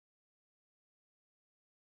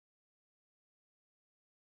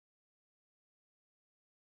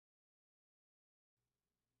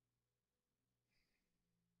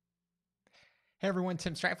Hey everyone,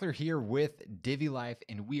 Tim Strifler here with Divi Life,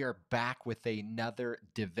 and we are back with another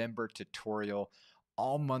Divember tutorial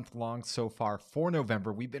all month long so far. For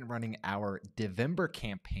November, we've been running our Divember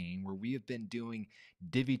campaign where we have been doing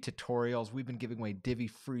Divi tutorials. We've been giving away Divi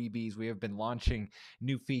freebies. We have been launching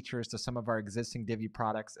new features to some of our existing Divi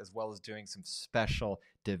products, as well as doing some special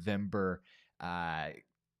Divember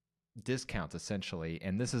discounts essentially,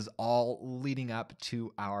 and this is all leading up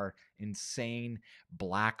to our insane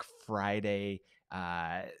Black Friday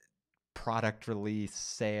product release,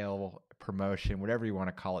 sale, promotion, whatever you want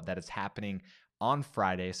to call it, that is happening on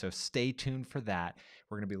Friday. So stay tuned for that.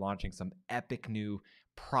 We're going to be launching some epic new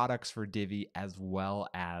products for Divi as well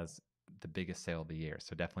as the biggest sale of the year.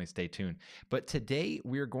 So definitely stay tuned. But today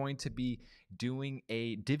we're going to be doing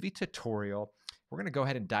a Divi tutorial. We're going to go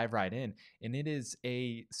ahead and dive right in. And it is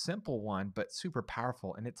a simple one, but super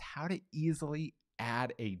powerful. And it's how to easily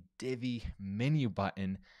add a Divi menu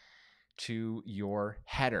button to your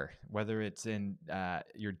header, whether it's in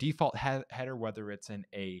your default header, whether it's in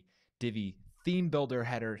a Divi theme builder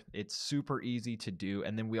header. It's super easy to do.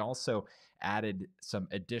 And then we also added some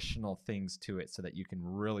additional things to it so that you can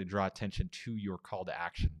really draw attention to your call to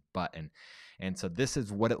action button. And so this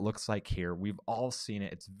is what it looks like here. We've all seen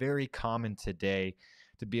it. It's very common today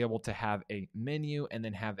to be able to have a menu and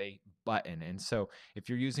then have a button. And so if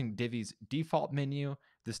you're using Divi's default menu,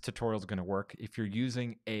 this tutorial is going to work. If you're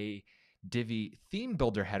using a Divi theme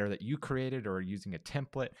builder header that you created or using a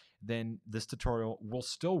template, then this tutorial will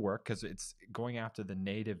still work because it's going after the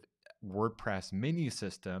native WordPress menu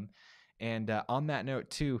system. And on that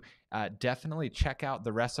note too, definitely check out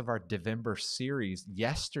the rest of our Divember series.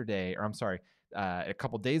 Yesterday, or I'm sorry, a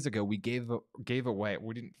couple days ago, we gave away,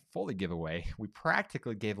 we didn't fully give away, we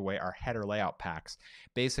practically gave away our header layout packs.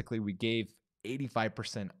 Basically, we gave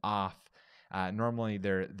 85% off. Normally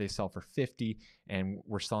they sell for $50, and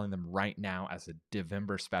we're selling them right now as a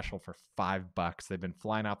Divember special for $5. They've been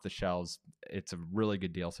flying off the shelves. It's a really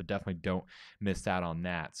good deal, so definitely don't miss out on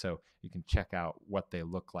that. So you can check out what they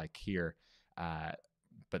look like here.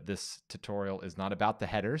 But this tutorial is not about the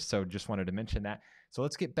headers, so just wanted to mention that. So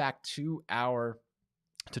let's get back to our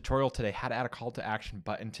tutorial today, how to add a call to action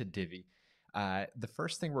button to Divi. The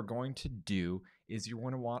first thing we're going to do is you're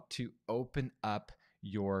going to want to open up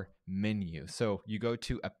your menu. So you go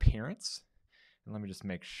to Appearance, and let me just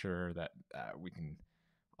make sure that we can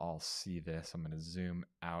all see this. I'm going to zoom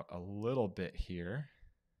out a little bit here.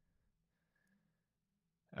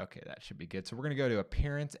 Okay, that should be good. So we're going to go to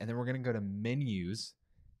Appearance, and then we're going to go to Menus.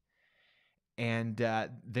 And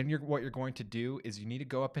then what you're going to do is you need to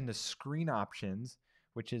go up into Screen Options,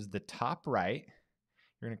 which is the top right.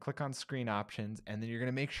 You're going to click on Screen Options, and then you're going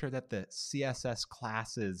to make sure that the CSS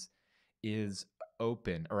Classes is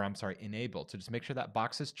open, or I'm sorry, enabled. So just make sure that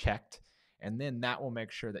box is checked, and then that will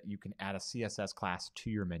make sure that you can add a CSS class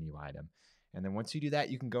to your menu item. And then once you do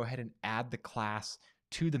that, you can go ahead and add the class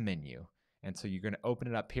to the menu. And so you're going to open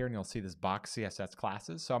it up here, and you'll see this box CSS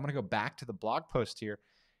classes. So I'm going to go back to the blog post here,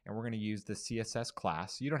 and we're going to use the CSS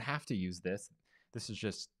class. You don't have to use this. This is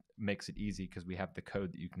just makes it easy because we have the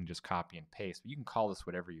code that you can just copy and paste. But you can call this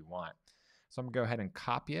whatever you want. So I'm going to go ahead and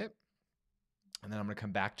copy it, and then I'm going to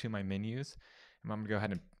come back to my menus, and I'm going to go ahead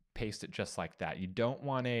and paste it just like that. You don't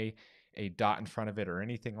want a dot in front of it or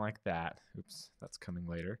anything like that. Oops, that's coming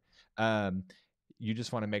later. You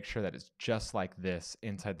just want to make sure that it's just like this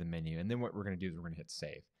inside the menu. And then what we're going to do is we're going to hit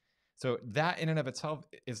save. So that in and of itself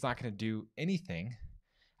is not going to do anything.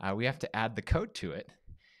 We have to add the code to it.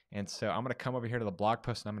 And so I'm going to come over here to the blog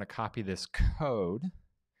post, and I'm going to copy this code.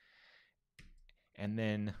 And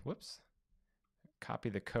then, whoops. Copy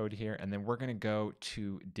the code here, and then we're going to go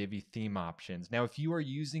to Divi theme options. Now, if you are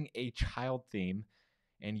using a child theme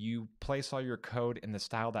and you place all your code in the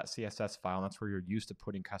style.css file, and that's where you're used to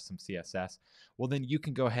putting custom CSS, well, then you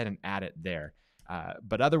can go ahead and add it there.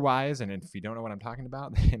 But otherwise, and if you don't know what I'm talking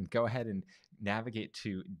about, then go ahead and navigate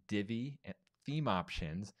to Divi and theme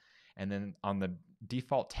options, and then on the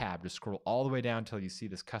default tab, just scroll all the way down until you see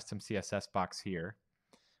this custom CSS box here.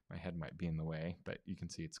 My head might be in the way, but you can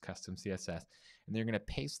see it's custom CSS. And then you're going to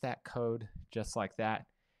paste that code just like that,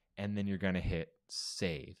 and then you're going to hit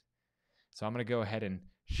save. So I'm going to go ahead and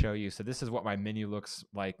show you. So this is what my menu looks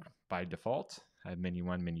like by default. I have menu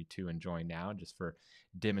 1, menu 2, and join now just for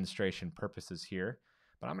demonstration purposes here.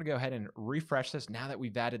 But I'm going to go ahead and refresh this. Now that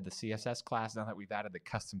we've added the CSS class, now that we've added the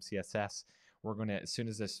custom CSS, we're going to, as soon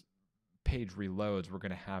as this page reloads, we're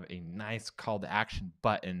going to have a nice call to action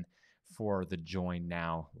button for the join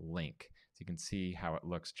now link. So you can see how it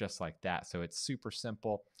looks just like that. So it's super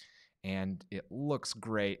simple and it looks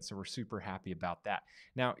great. So we're super happy about that.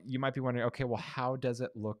 Now you might be wondering, okay, well, how does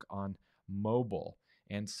it look on mobile?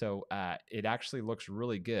 And so it actually looks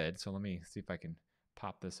really good. So let me see if I can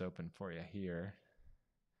pop this open for you here.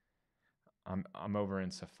 I'm over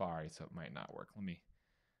in Safari, so it might not work. Let me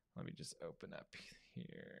just open up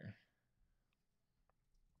here.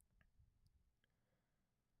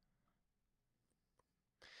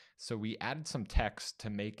 So we added some text to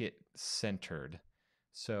make it centered.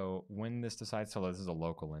 So when this decides to load, this is a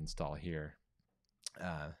local install here.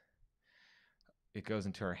 It goes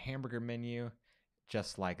into our hamburger menu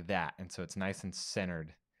just like that. And so it's nice and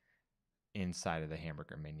centered inside of the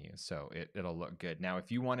hamburger menu. So it'll look good. Now,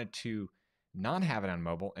 if you wanted to not have it on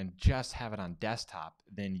mobile and just have it on desktop,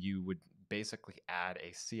 then you would basically add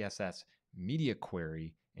a CSS media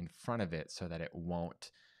query in front of it so that it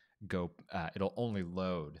won't go, it'll only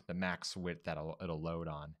load the max width that it'll load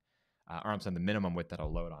on. Or I'm saying the minimum width that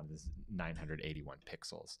it'll load on is 981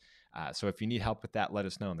 pixels. So if you need help with that, let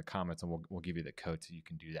us know in the comments and we'll give you the code so you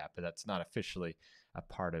can do that. But that's not officially a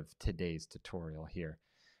part of today's tutorial here.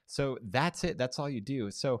 So that's it. That's all you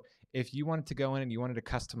do. So if you wanted to go in and you wanted to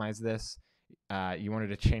customize this, you wanted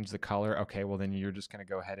to change the color, okay, well then you're just going to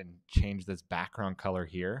go ahead and change this background color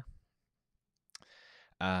here.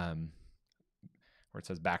 Where it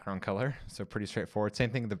says background color. So pretty straightforward. Same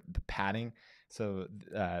thing, the padding. So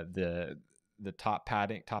the top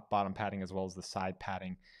padding, top bottom padding, as well as the side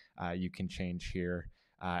padding, you can change here.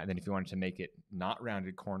 And then if you wanted to make it not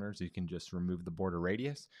rounded corners, you can just remove the border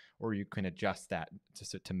radius, or you can adjust that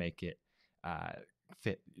to make it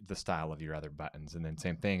fit the style of your other buttons. And then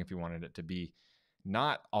same thing, if you wanted it to be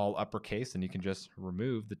not all uppercase, then you can just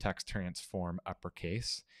remove the text transform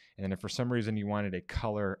uppercase. And then if for some reason you wanted a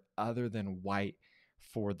color other than white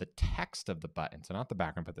for the text of the button, so not the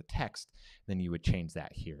background, but the text, then you would change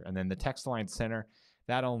that here. And then the text align center,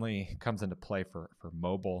 that only comes into play for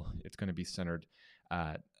mobile. It's going to be centered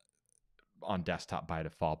on desktop by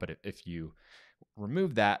default, but if you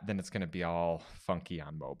remove that, then it's going to be all funky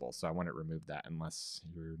on mobile. So I want to remove that unless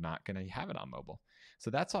you're not going to have it on mobile. So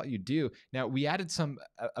that's all you do. Now we added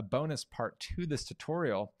a bonus part to this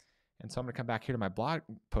tutorial. And so I'm going to come back here to my blog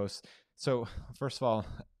post. So first of all,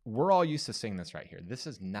 we're all used to seeing this right here. This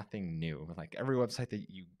is nothing new. Like every website that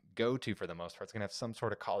you go to for the most part, it's going to have some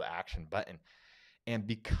sort of call to action button. And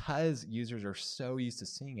because users are so used to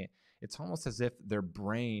seeing it, it's almost as if their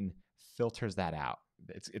brain filters that out.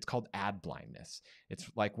 It's called ad blindness. It's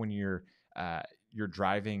like when you're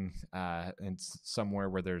driving in somewhere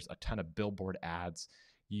where there's a ton of billboard ads,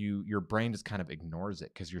 your brain just kind of ignores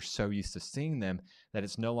it because you're so used to seeing them that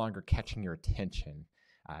it's no longer catching your attention.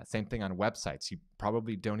 Same thing on websites. You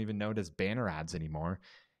probably don't even notice banner ads anymore.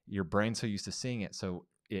 Your brain's so used to seeing it, so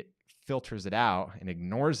it filters it out and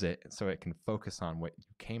ignores it so it can focus on what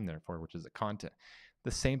you came there for, which is the content.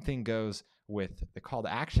 The same thing goes with the call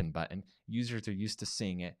to action button. Users are used to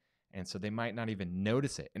seeing it, and so they might not even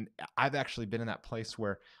notice it. And I've actually been in that place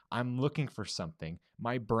where I'm looking for something.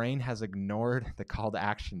 My brain has ignored the call to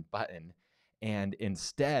action button, and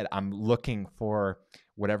instead I'm looking for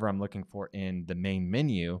whatever I'm looking for in the main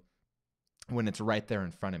menu when it's right there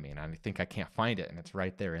in front of me, and I think I can't find it, and it's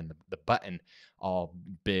right there in the button, all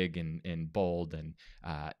big and bold and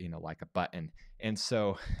like a button. And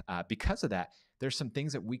so because of that, there's some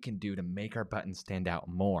things that we can do to make our button stand out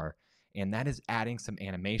more, and that is adding some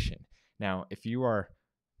animation. Now, if you are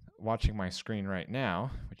watching my screen right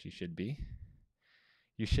now, which you should be,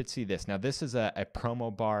 you should see this. Now, this is a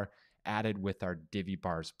promo bar added with our Divi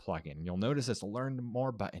Bars plugin. You'll notice this Learn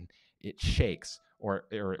More button, it shakes or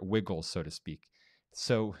it wiggles, so to speak.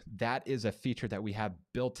 So that is a feature that we have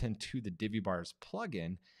built into the Divi Bars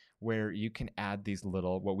plugin where you can add these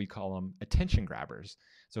little, what we call them, attention grabbers.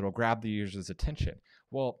 So it'll grab the user's attention.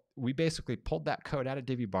 Well, we basically pulled that code out of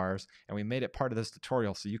Divi Bars and we made it part of this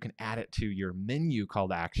tutorial so you can add it to your menu call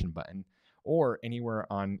to action button or anywhere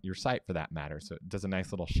on your site for that matter. So it does a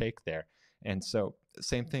nice little shake there. And so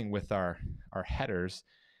same thing with our headers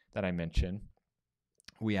that I mentioned.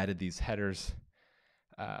 We added these headers.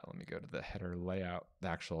 Let me go to the header layout, the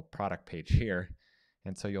actual product page here.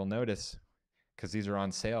 And so you'll notice, because these are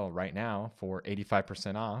on sale right now for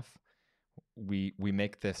 85% off, we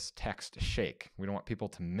make this text shake. We don't want people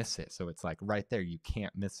to miss it. So it's like right there, you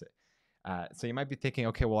can't miss it. So you might be thinking,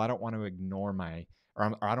 okay, well, I don't want to ignore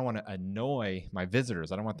or I don't want to annoy my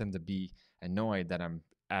visitors. I don't want them to be annoyed that I'm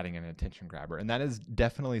adding an attention grabber. And that is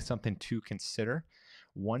definitely something to consider.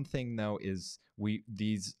 One thing though is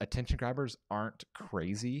these attention grabbers aren't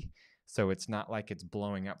crazy. So it's not like it's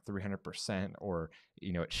blowing up 300% or,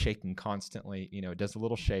 it's shaking constantly. It does a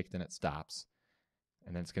little shake, then it stops.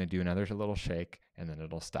 And then it's going to do another little shake and then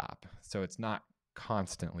it'll stop. So it's not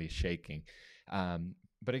constantly shaking.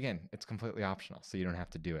 But again, it's completely optional. So you don't have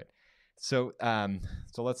to do it. So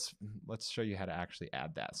so let's show you how to actually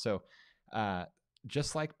add that. So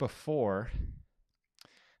just like before,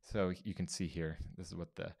 so you can see here, this is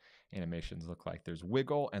what the animations look like. There's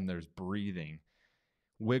wiggle and there's breathing.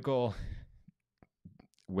 Wiggle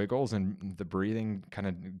wiggles and the breathing kind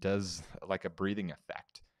of does like a breathing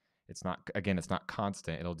effect. It's not, again, it's not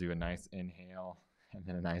constant. It'll do a nice inhale and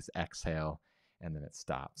then a nice exhale and then it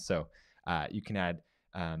stops. So you can add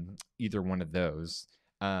either one of those.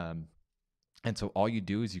 And so all you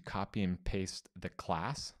do is you copy and paste the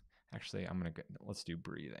class. Actually, let's do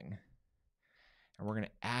breathing. And we're going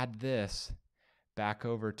to add this back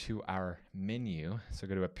over to our menu. So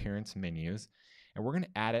go to Appearance Menus, and we're going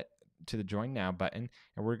to add it to the Join Now button,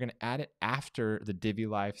 and we're going to add it after the Divi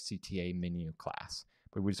Life CTA menu class.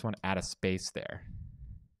 But we just want to add a space there.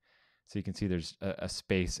 So you can see there's a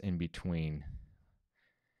space in between.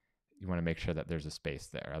 You want to make sure that there's a space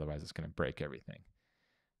there, otherwise it's going to break everything.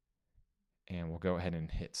 And we'll go ahead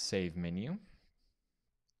and hit Save Menu.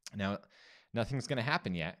 Now, nothing's going to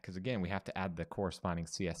happen yet because, again, we have to add the corresponding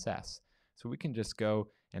CSS. So we can just go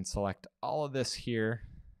and select all of this here.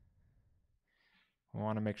 We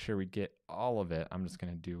want to make sure we get all of it. I'm just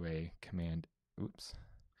going to do a Command. Oops.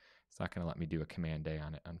 It's not going to let me do a Command A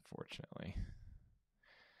on it, unfortunately.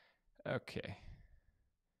 Okay.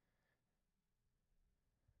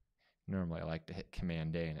 Normally I like to hit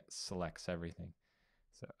Command A and it selects everything.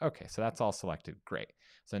 So, okay, so that's all selected. Great.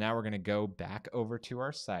 So now we're going to go back over to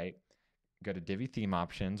our site, go to Divi Theme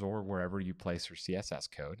Options or wherever you place your CSS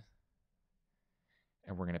code.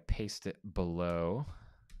 And we're going to paste it below.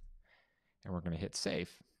 And we're going to hit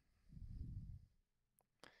Save.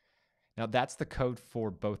 Now that's the code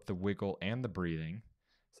for both the wiggle and the breathing.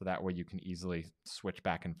 So that way you can easily switch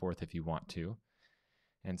back and forth if you want to.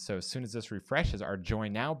 And so as soon as this refreshes, our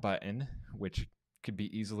Join Now button, which could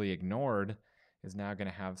be easily ignored, is now going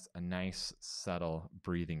to have a nice subtle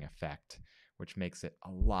breathing effect, which makes it a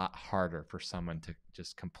lot harder for someone to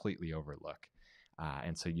just completely overlook.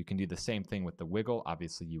 And so you can do the same thing with the wiggle.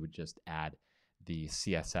 Obviously, you would just add the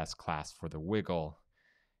CSS class for the wiggle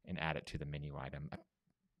and add it to the menu item. I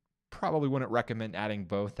probably wouldn't recommend adding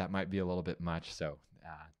both. That might be a little bit much, so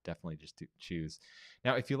definitely just choose.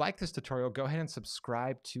 Now, if you like this tutorial, go ahead and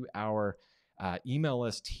subscribe to our email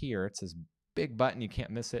list here. It says big button, you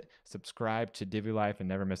can't miss it. Subscribe to Divi Life and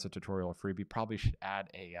never miss a tutorial or freebie. Probably should add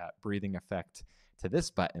a breathing effect to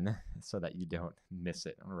this button so that you don't miss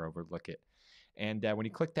it or overlook it. And when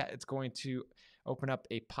you click that, it's going to open up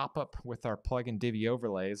a pop-up with our plugin Divi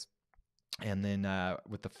overlays, and then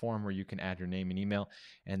with the form where you can add your name and email.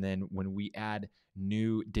 And then when we add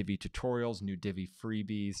new Divi tutorials, new Divi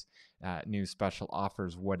freebies, new special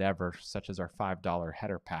offers, whatever, such as our $5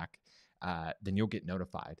 header pack, then you'll get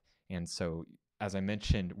notified. And so, as I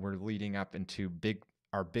mentioned, we're leading up into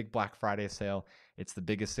our big Black Friday sale. It's the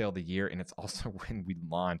biggest sale of the year, and it's also when we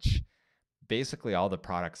launch basically all the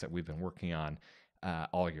products that we've been working on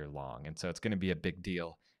all year long. And so it's going to be a big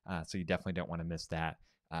deal. So you definitely don't want to miss that.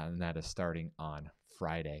 And that is starting on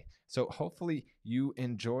Friday. So hopefully you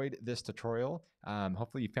enjoyed this tutorial.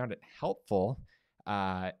 Hopefully you found it helpful.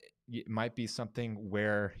 It might be something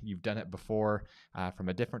where you've done it before from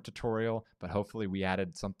a different tutorial, but hopefully we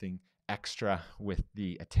added something extra with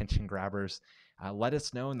the attention grabbers. Let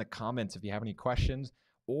us know in the comments if you have any questions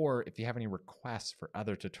or if you have any requests for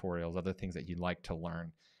other tutorials, other things that you'd like to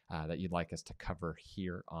learn, that you'd like us to cover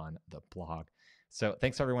here on the blog. So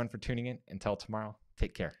thanks everyone for tuning in. Until tomorrow,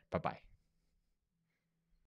 take care. Bye-bye.